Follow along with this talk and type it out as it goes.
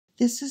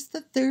This is the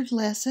third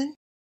lesson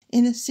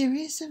in a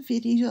series of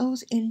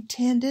videos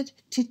intended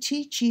to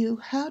teach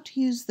you how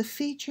to use the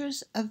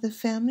features of the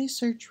Family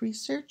Search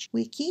Research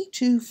Wiki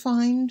to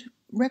find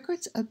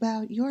records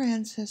about your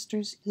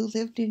ancestors who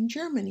lived in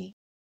Germany.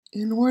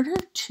 In order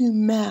to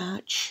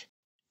match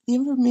the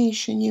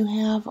information you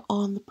have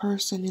on the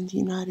person in the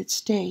United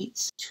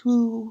States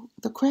to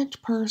the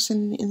correct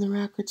person in the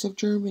records of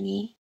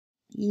Germany,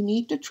 you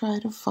need to try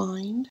to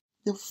find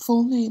the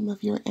full name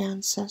of your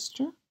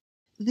ancestor,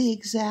 the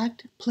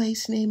exact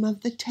place name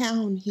of the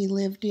town he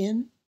lived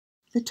in,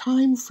 the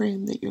time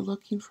frame that you're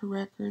looking for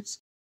records,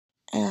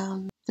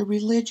 and the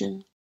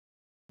religion.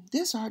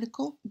 This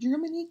article,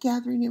 Germany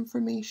Gathering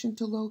Information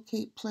to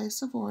Locate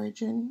Place of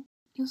Origin,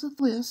 gives a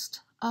list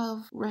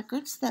of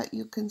records that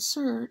you can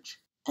search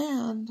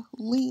and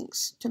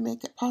links to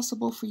make it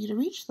possible for you to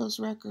reach those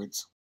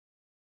records.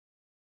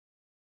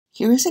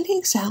 Here is an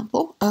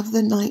example of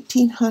the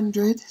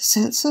 1900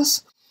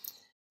 census.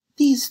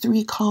 These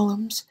three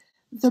columns: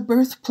 the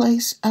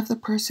birthplace of the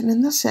person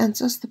in the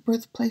census, the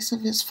birthplace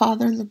of his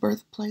father, and the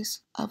birthplace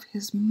of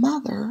his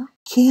mother,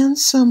 can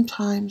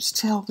sometimes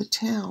tell the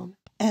town,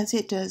 as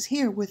it does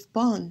here with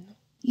Bonn.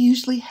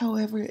 Usually,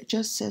 however, it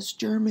just says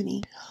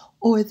Germany,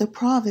 or the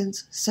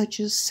province such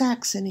as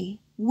Saxony,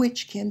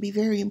 which can be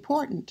very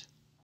important.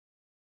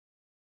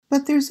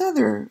 But there's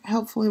other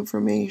helpful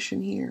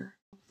information here.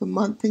 The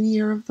month and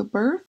year of the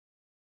birth,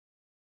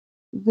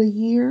 the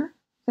year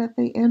that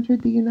they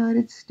entered the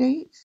United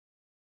States.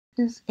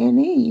 This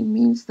NE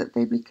means that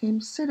they became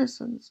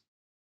citizens.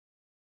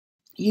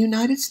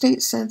 United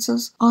States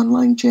Census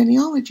online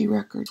genealogy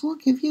records will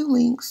give you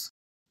links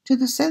to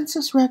the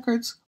census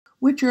records,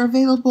 which are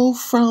available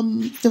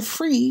from the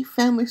free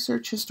Family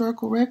Search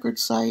Historical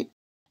Records site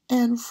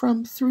and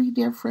from 3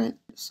 different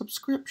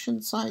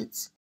subscription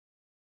sites.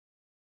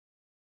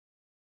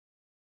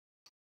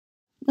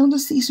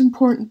 Notice these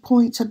important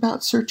points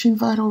about searching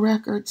vital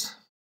records.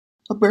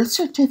 A birth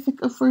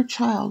certificate for a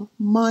child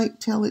might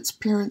tell its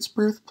parents'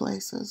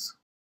 birthplaces.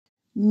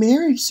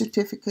 Marriage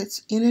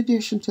certificates, in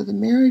addition to the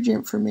marriage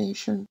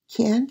information,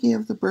 can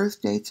give the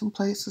birth dates and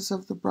places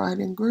of the bride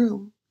and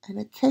groom, and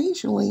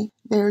occasionally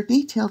they are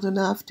detailed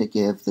enough to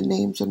give the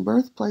names and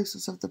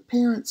birthplaces of the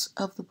parents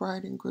of the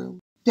bride and groom.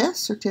 Death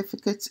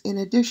certificates, in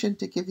addition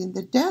to giving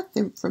the death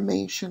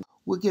information,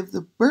 will give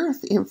the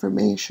birth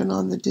information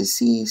on the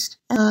deceased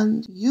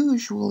and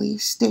usually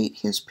state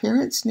his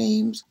parents'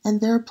 names and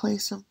their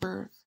place of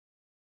birth.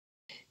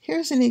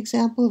 Here's an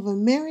example of a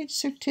marriage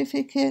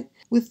certificate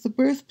with the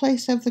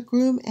birthplace of the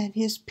groom and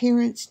his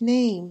parents'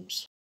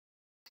 names.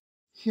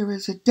 Here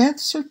is a death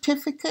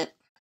certificate.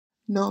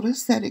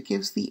 Notice that it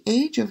gives the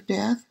age of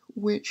death,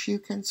 which you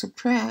can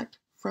subtract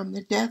from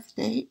the death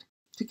date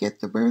to get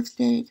the birth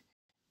date.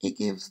 It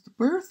gives the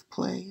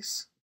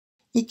birthplace.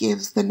 It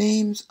gives the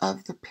names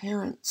of the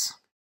parents.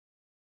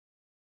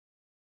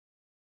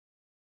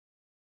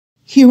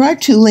 Here are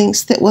 2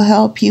 links that will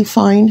help you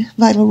find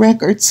vital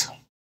records.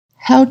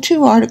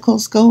 How-to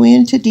articles go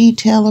into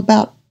detail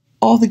about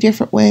all the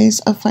different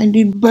ways of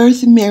finding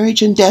birth,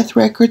 marriage, and death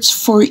records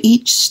for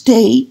each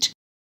state.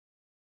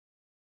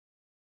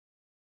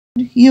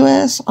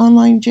 U.S.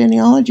 online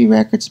genealogy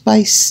records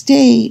by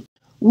state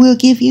will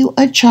give you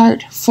a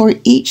chart for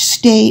each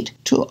state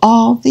to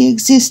all the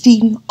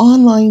existing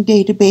online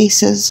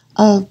databases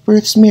of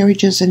births,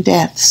 marriages, and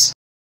deaths.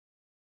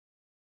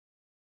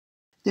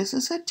 This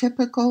is a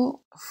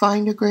typical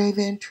Find a Grave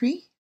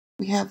entry.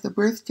 We have the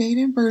birth date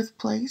and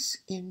birthplace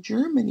in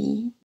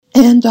Germany,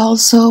 and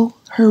also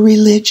her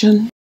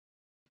religion.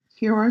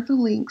 Here are the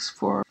links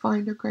for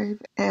Find a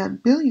Grave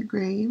and Billion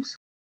Graves.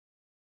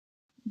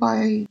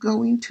 By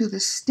going to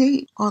the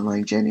state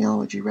online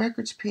genealogy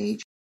records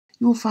page,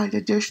 you will find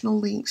additional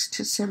links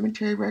to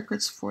cemetery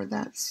records for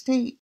that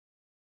state.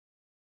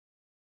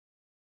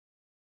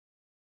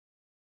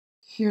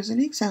 Here's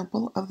an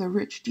example of the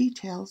rich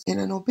details in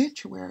an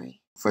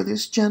obituary. For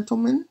this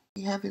gentleman,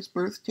 we have his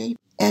birth date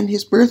and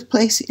his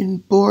birthplace in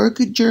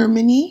Borg,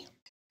 Germany,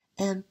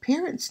 and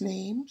parents'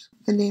 names,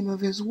 the name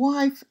of his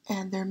wife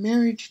and their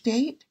marriage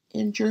date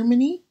in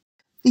Germany,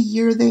 the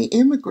year they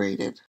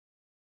immigrated.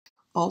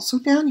 Also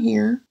down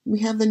here, we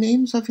have the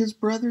names of his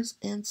brothers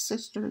and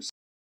sisters.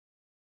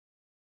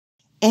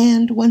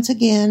 And once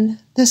again,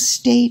 the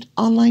state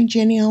online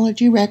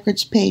genealogy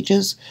records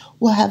pages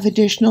will have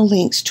additional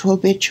links to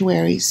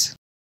obituaries.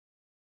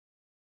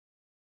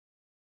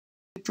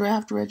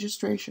 Draft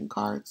registration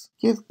cards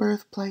give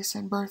birthplace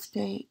and birth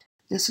date.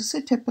 This is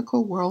a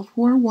typical World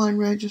War I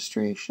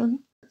registration.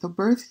 The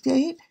birth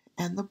date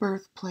and the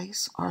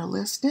birthplace are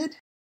listed.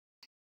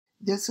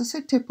 This is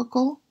a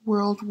typical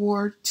World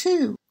War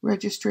II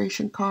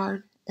registration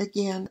card.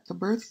 Again, the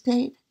birth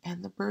date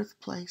and the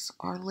birthplace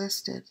are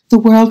listed. The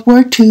World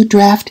War II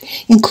draft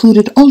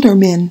included older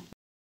men.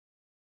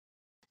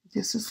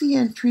 This is the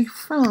entry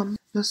from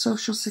the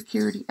Social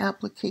Security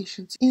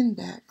Applications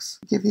Index,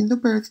 giving the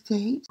birth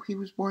date. He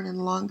was born in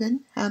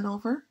Langen,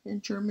 Hanover,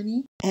 in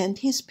Germany, and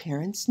his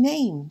parents'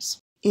 names.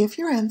 If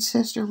your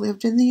ancestor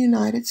lived in the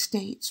United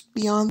States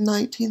beyond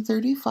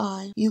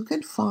 1935, you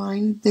can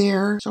find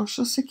their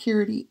Social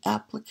Security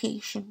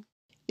application.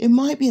 It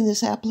might be in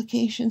this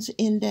applications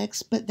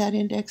index, but that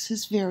index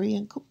is very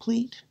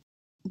incomplete.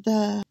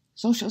 The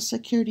Social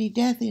Security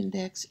Death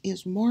Index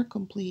is more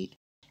complete,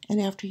 and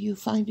after you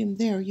find him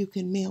there, you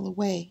can mail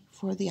away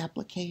for the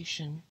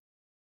application.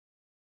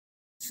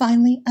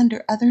 Finally,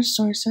 under Other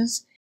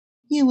Sources,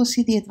 you will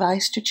see the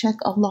advice to check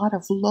a lot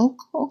of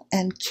local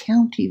and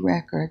county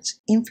records.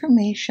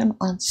 Information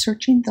on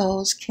searching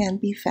those can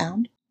be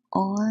found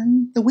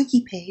on the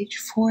Wiki page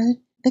for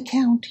the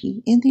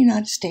county in the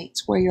United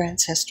States where your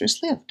ancestors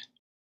lived.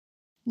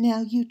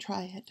 Now you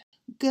try it.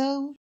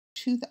 Go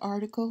to the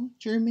article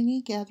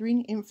Germany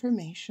Gathering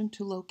Information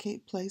to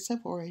Locate Place of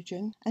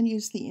Origin and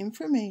use the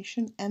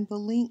information and the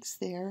links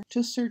there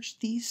to search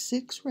these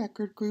 6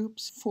 record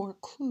groups for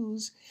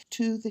clues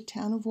to the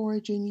town of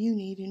origin you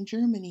need in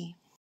Germany.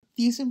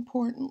 These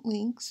important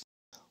links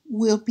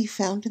will be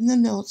found in the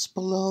notes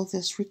below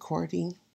this recording.